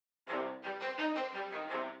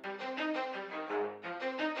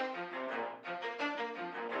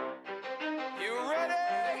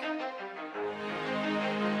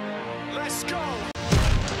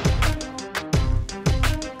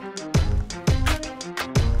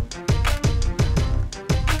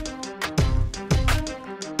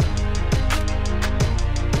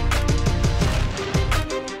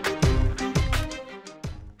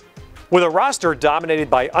With a roster dominated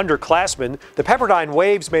by underclassmen, the Pepperdine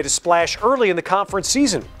Waves made a splash early in the conference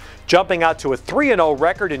season, jumping out to a 3-0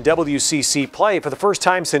 record in WCC play for the first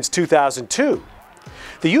time since 2002.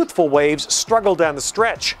 The youthful Waves struggled down the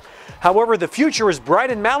stretch. However, the future is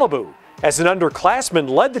bright in Malibu, as an underclassman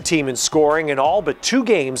led the team in scoring in all but 2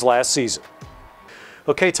 games last season.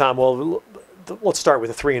 Okay, Tom, well, let's start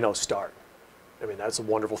with a 3-0 start. I mean, that's a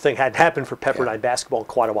wonderful thing. Hadn't happened for Pepperdine basketball in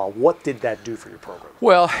quite a while. What did that do for your program?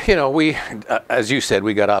 Well, you know, we, as you said,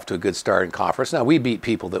 we got off to a good start in conference. Now, we beat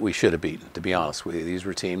people that we should have beaten, to be honest with you. These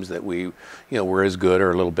were teams that we, you know, were as good or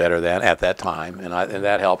a little better than at that time, and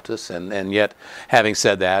that helped us. And yet, having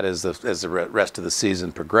said that, as the rest of the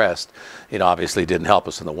season progressed, it obviously didn't help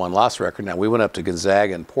us in the one-loss record. Now, we went up to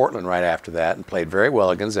Gonzaga and Portland right after that and played very well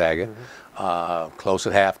at Gonzaga. Close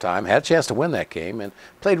at halftime, had a chance to win that game, and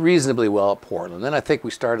played reasonably well at Portland. Then I think we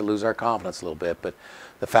started to lose our confidence a little bit, but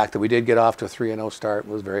the fact that we did get off to a 3-0 start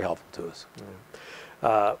was very helpful to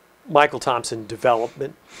us. Michael Thompson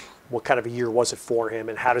development, what kind of a year was it for him,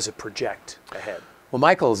 and how does it project ahead? Well,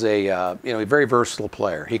 Michael's a very versatile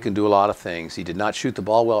player. He can do a lot of things. He did not shoot the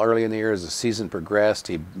ball well early in the year. As the season progressed,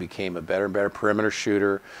 he became a better and better perimeter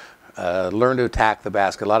shooter. Learned to attack the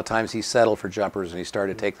basket. A lot of times he settled for jumpers, and he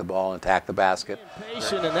started to take the ball and attack the basket.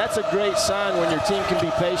 Patient, and that's a great sign when your team can be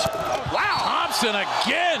patient. Wow, Thompson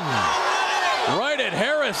again, right at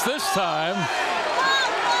Harris this time.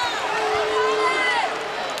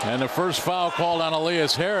 And the first foul called on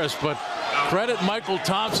Elias Harris, but credit Michael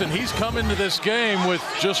Thompson. He's come into this game with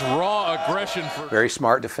just raw aggression. Very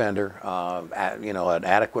smart defender, an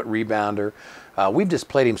adequate rebounder. We've just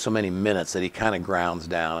played him so many minutes that he kind of grounds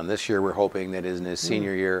down. And this year we're hoping that in his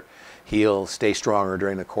senior year he'll stay stronger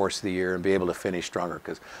during the course of the year and be able to finish stronger,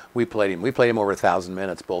 because we played him over 1,000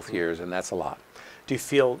 minutes both years, and that's a lot. Do you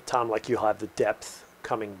feel, Tom, like you'll have the depth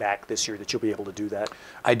coming back this year that you'll be able to do that?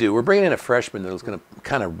 I do. We're bringing in a freshman that's going to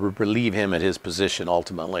kind of relieve him at his position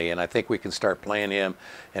ultimately, and I think we can start playing him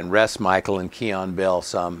and rest Michael and Keon Bell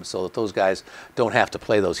some, so that those guys don't have to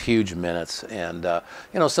play those huge minutes. And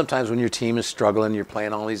sometimes when your team is struggling, you're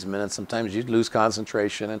playing all these minutes, sometimes you lose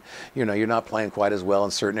concentration, and you're not playing quite as well in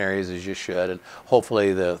certain areas as you should. And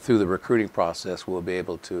hopefully through the recruiting process we'll be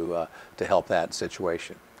able to help that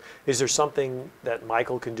situation. Is there something that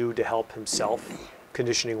Michael can do to help himself,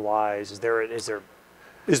 conditioning-wise? Is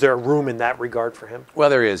there a room in that regard for him? Well,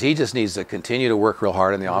 there is. He just needs to continue to work real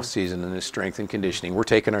hard in the off-season in his strength and conditioning. We're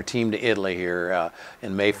taking our team to Italy here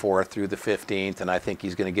in May 4th through the 15th, and I think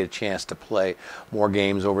he's going to get a chance to play more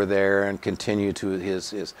games over there and continue to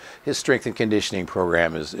his strength and conditioning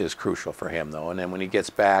program is crucial for him, though. And then when he gets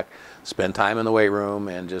back, spend time in the weight room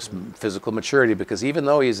and just physical maturity, because even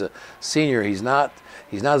though he's a senior, he's not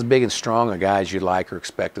as big and strong a guy as you'd like or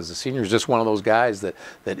expect as a senior. He's just one of those guys that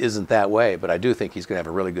isn't that way, but I do think he's going to have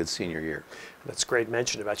a really good senior year. That's a great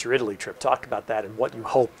mention about your Italy trip. Talk about that and what you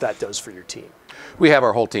hope that does for your team. We have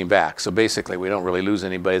our whole team back, so basically we don't really lose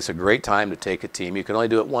anybody. It's a great time to take a team. You can only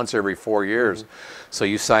do it once every 4 years, so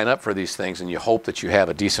you sign up for these things and you hope that you have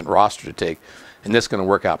a decent roster to take, and this is going to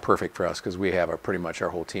work out perfect for us because we have pretty much our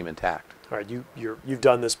whole team intact. All right, you've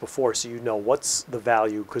done this before, so you know what's the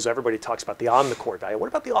value, because everybody talks about the on-the-court value. What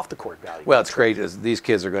about the off-the-court value? Well, it's great. These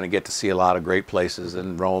kids are going to get to see a lot of great places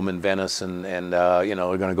in Rome and Venice, and they're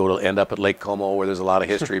going to end up at Lake Como, where there's a lot of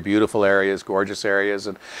history, beautiful areas, gorgeous areas,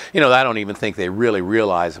 and I don't even think they really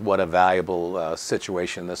realize what a valuable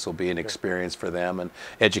situation this will be, an experience for them, and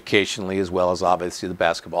educationally as well as obviously the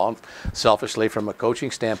basketball. And selfishly, from a coaching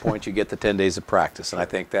standpoint, you get the 10 days of practice, and I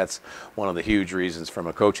think that's one of the huge reasons from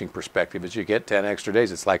a coaching perspective. Is you get 10 extra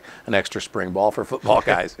days. It's like an extra spring ball for football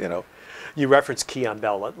guys, You referenced Keon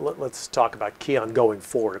Bell. Let's talk about Keon going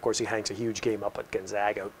forward. Of course, he hangs a huge game up at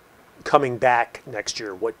Gonzaga. Coming back next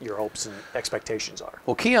year, what your hopes and expectations are?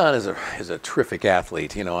 Well, Keon is a terrific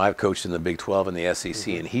athlete. I've coached in the Big 12 and the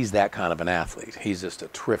SEC, and he's that kind of an athlete. He's just a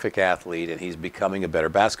terrific athlete, and he's becoming a better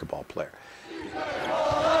basketball player.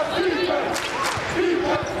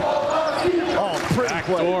 Oh, pretty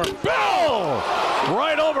backdoor. Bell!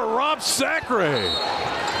 Right over Rob Sacre.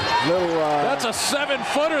 That's a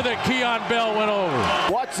 7-footer that Keon Bell went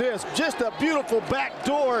over. Watch this. Just a beautiful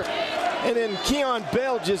backdoor. And then Keon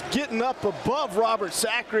Bell just getting up above Robert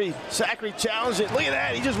Sacre. Sacre challenged it. Look at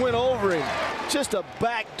that. He just went over him. Just a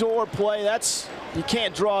backdoor play. You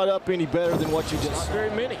can't draw it up any better than what you just. Not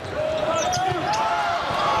very many.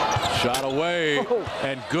 Shot away,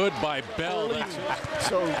 and good by Bell.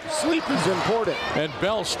 So sleep is important. And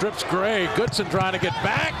Bell strips Gray. Goodson trying to get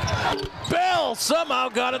back. Bell somehow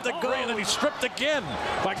got it to go, and then he stripped again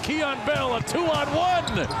by Keon Bell. A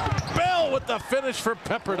 2-on-1. Bell with the finish for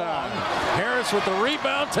Pepperdine. Harris with the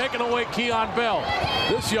rebound, taking away Keon Bell.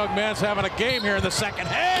 This young man's having a game here in the second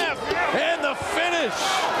half. And the finish.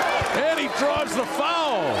 And he draws the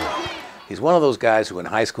foul. He's one of those guys who in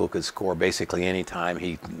high school could score basically any time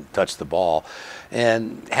he touched the ball.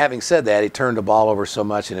 And having said that, he turned the ball over so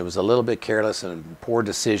much, and it was a little bit careless and poor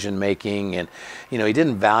decision making. And, you know, he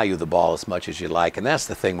didn't value the ball as much as you like. And that's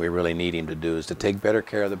the thing we really need him to do, is to take better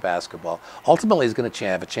care of the basketball. Ultimately, he's going to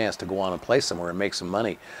have a chance to go on and play somewhere and make some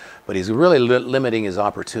money. But he's really limiting his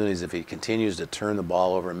opportunities if he continues to turn the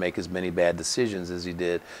ball over and make as many bad decisions as he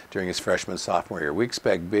did during his freshman, sophomore year. We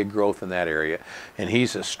expect big growth in that area. And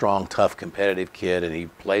he's a strong, tough, competitive kid, and he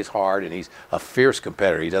plays hard, and he's a fierce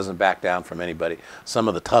competitor. He doesn't back down from anybody. Some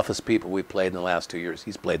of the toughest people we've played in the last 2 years,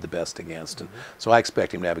 he's played the best against. And so I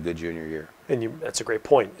expect him to have a good junior year. And that's a great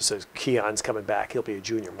point. So Keon's coming back. He'll be a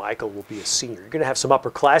junior. Michael will be a senior. You're going to have some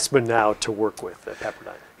upperclassmen now to work with at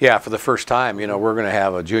Pepperdine. Yeah, for the first time, you know, we're going to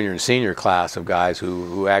have a junior and senior class of guys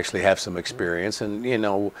who actually have some experience. And, you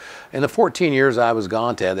know, in the 14 years I was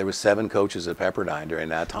gone, Ted, there were 7 coaches at Pepperdine during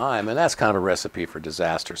that time, and that's kind of a recipe for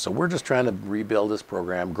disaster. So we're just trying to rebuild this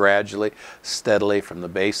program gradually, steadily from the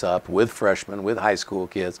base up with freshmen, with high school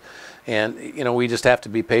kids. And, you know, we just have to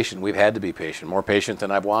be patient. We've had to be patient, more patient than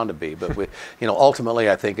I've wanted to be. But, you know, ultimately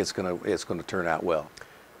I think it's going to turn out well.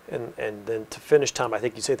 And then to finish, Tom, I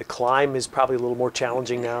think you say the climb is probably a little more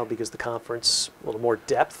challenging now because the conference, a little more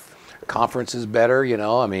depth. Conference is better, you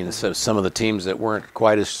know. I mean, so some of the teams that weren't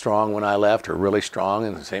quite as strong when I left are really strong,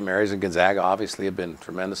 and St. Mary's and Gonzaga obviously have been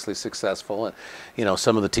tremendously successful. And, you know,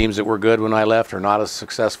 some of the teams that were good when I left are not as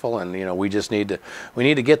successful. And, you know, we need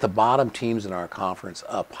to get the bottom teams in our conference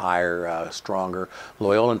up higher, stronger.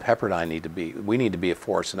 Loyola and Pepperdine we need to be a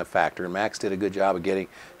force and a factor. And Max did a good job of getting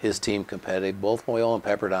his team competitive. Both Loyola and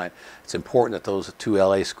Pepperdine. It's important that those 2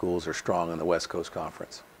 LA schools are strong in the West Coast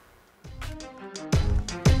Conference.